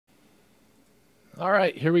All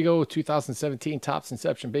right, here we go. 2017 Topps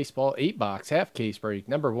Inception Baseball 8-box half case break.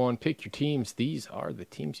 Number 1, pick your teams. These are the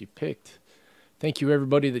teams you picked. Thank you,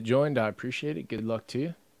 everybody that joined. I appreciate it. Good luck to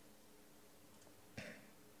you.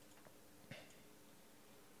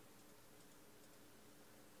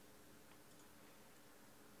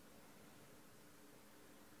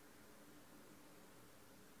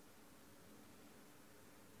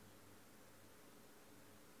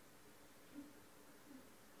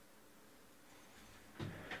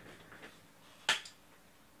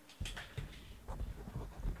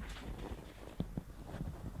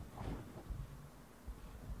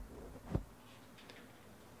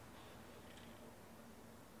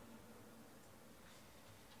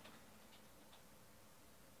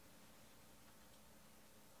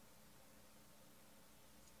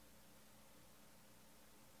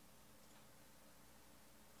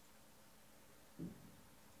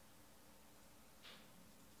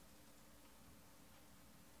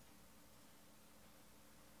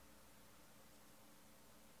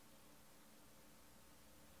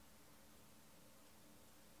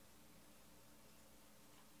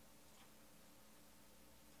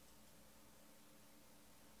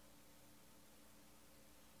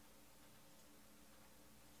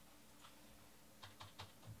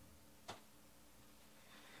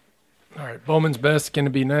 All right, Bowman's Best going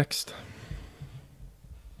to be next.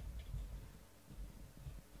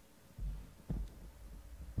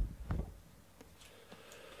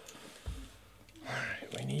 All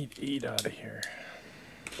right, we need 8 out of here.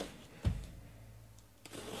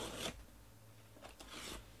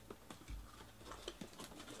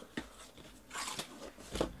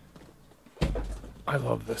 I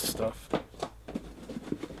love this stuff.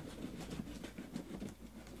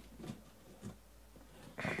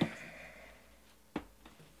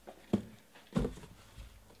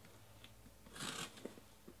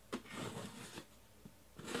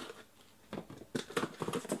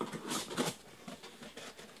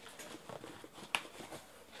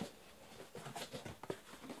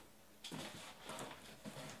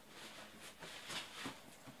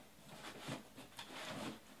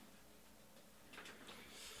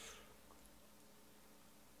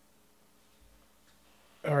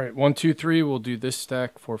 All right, 1, 2, 3. We'll do this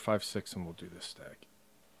stack. 4, 5, 6, and we'll do this stack.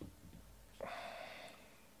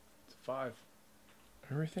 It's a 5.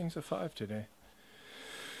 Everything's a 5 today.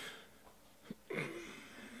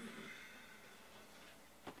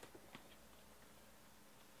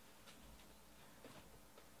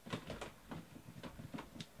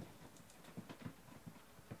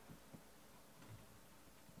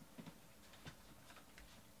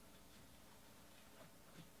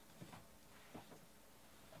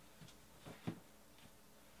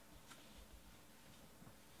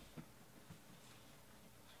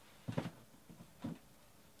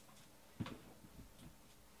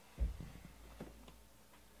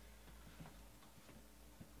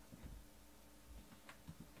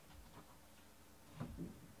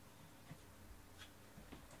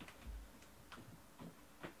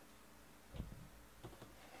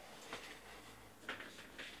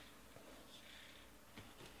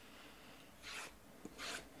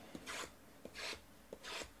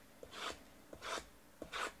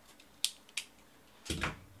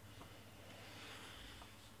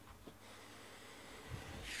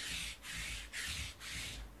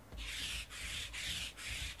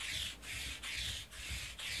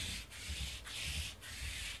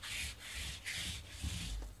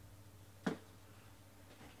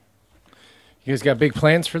 You guys got big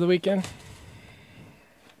plans for the weekend?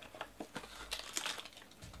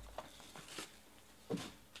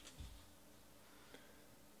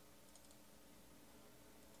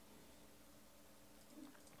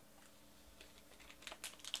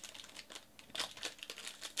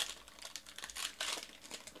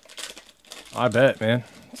 I bet, man.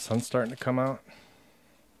 Sun's starting to come out.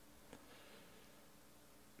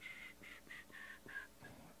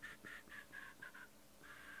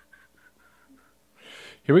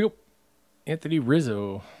 Here we go. Anthony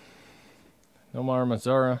Rizzo, Nomar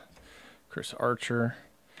Mazara, Chris Archer,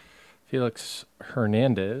 Felix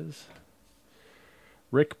Hernandez,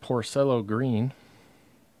 Rick Porcello Green.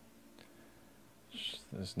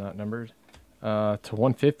 This is not numbered. To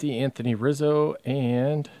 150, Anthony Rizzo,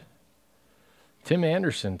 and Tim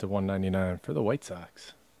Anderson to 199 for the White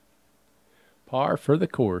Sox. Par for the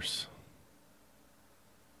course.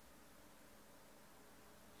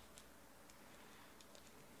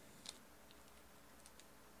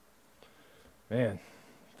 Man,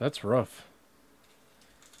 that's rough.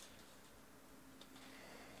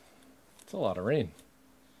 It's a lot of rain.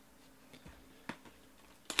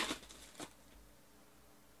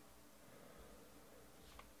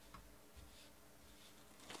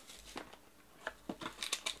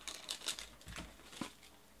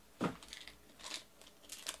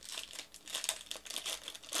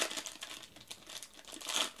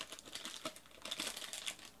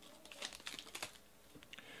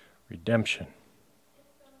 Redemption.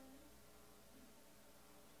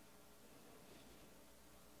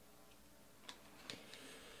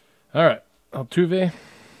 All right. Altuve.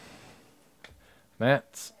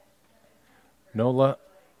 Mats. Nola.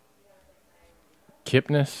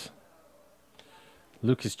 Kipnis.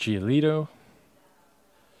 Lucas Giolito.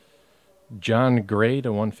 John Gray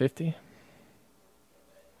to 150.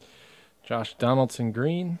 Josh Donaldson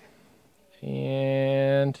green.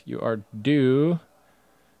 And you are due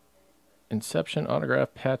Inception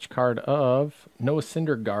autograph patch card of Noah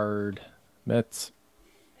Syndergaard. Mets.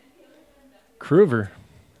 Krueger.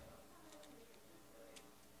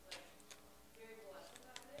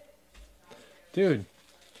 Dude,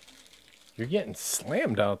 you're getting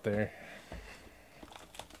slammed out there.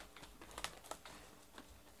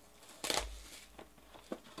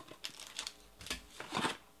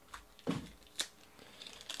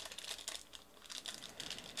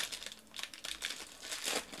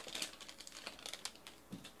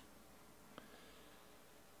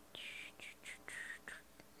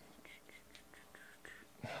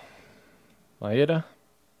 Maeda.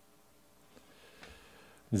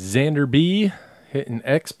 Xander B. Hitting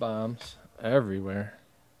X-bombs everywhere.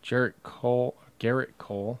 Garrett Cole.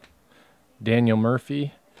 Daniel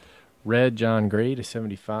Murphy. Red John Gray to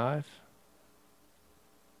 75.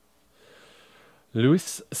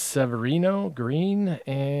 Luis Severino green.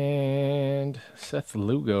 And Seth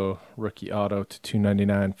Lugo rookie auto to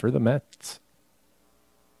 299 for the Mets.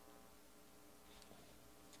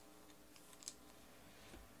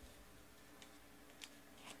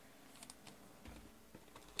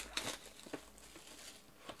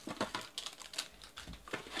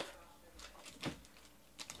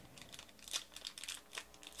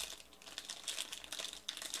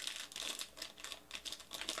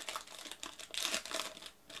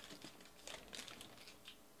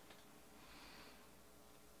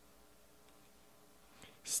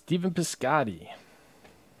 Steven Piscotty,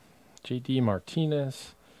 J.D.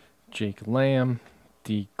 Martinez, Jake Lamb,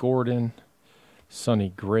 D. Gordon,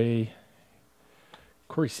 Sonny Gray,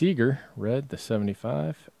 Corey Seager, red to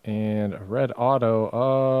 75, and a red auto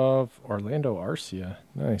of Orlando Arcia.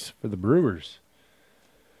 Nice for the Brewers.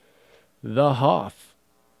 The Hoff.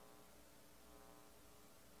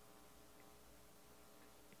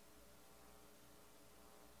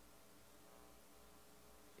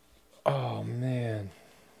 Oh, man.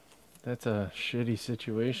 That's a shitty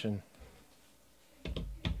situation.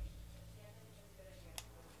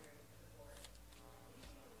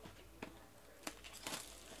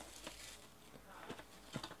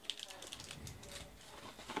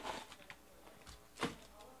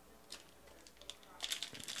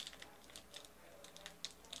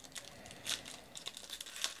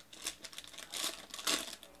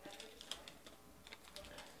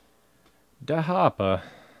 Dahapa.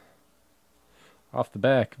 Off the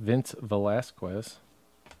back, Vince Velasquez.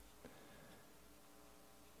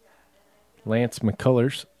 Lance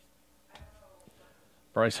McCullers.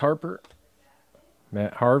 Bryce Harper.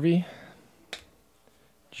 Matt Harvey.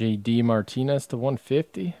 J.D. Martinez to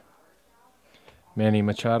 150. Manny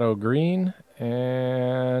Machado green.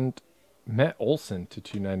 And Matt Olson to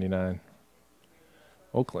 299.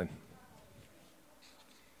 Oakland.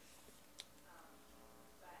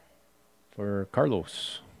 For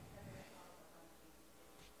Carlos.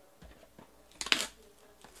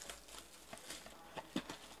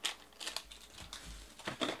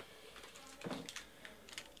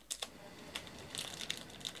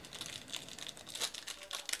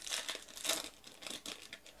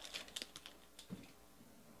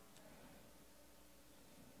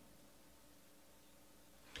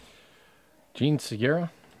 Gene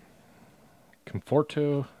Segura,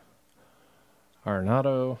 Conforto,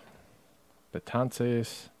 Arenado,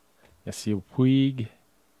 Betances, Yasiel Puig,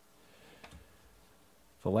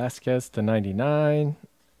 Velasquez to 99,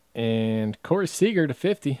 and Corey Seager to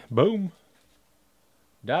 50. Boom.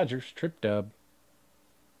 Dodgers, trip dub.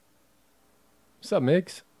 What's up,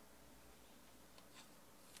 Migs?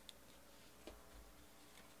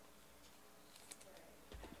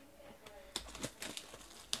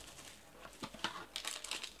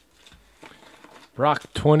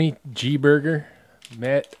 Rock 20, G Burger,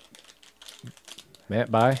 Matt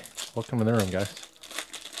Bye. Welcome to the room, guys.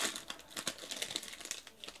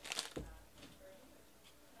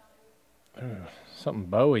 Ooh, something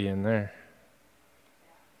Bowie in there.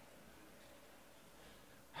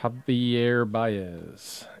 Javier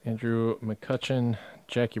Baez, Andrew McCutchen,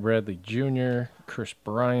 Jackie Bradley Jr., Chris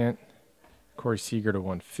Bryant, Corey Seager to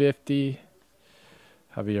 150.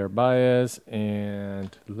 Javier Baez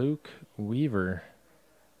and Luke Weaver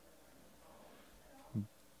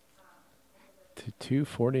to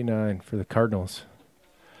 249 for the Cardinals.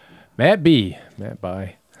 Matt B. Matt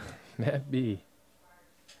by. Matt B.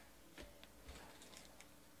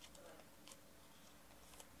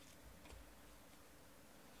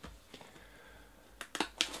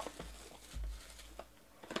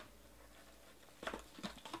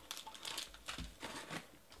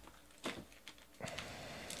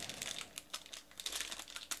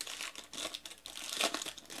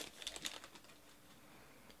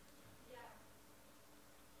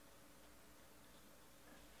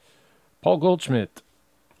 Paul Goldschmidt,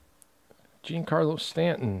 Giancarlo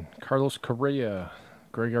Stanton, Carlos Correa,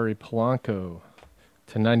 Gregory Polanco,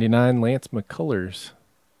 /99 Lance McCullers,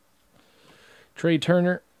 Trey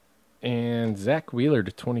Turner, and Zach Wheeler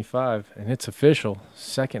 /25. And it's official.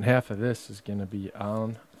 Second half of this is going to be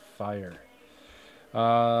on fire.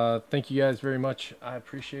 Thank you guys very much. I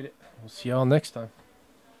appreciate it. We'll see y'all next time.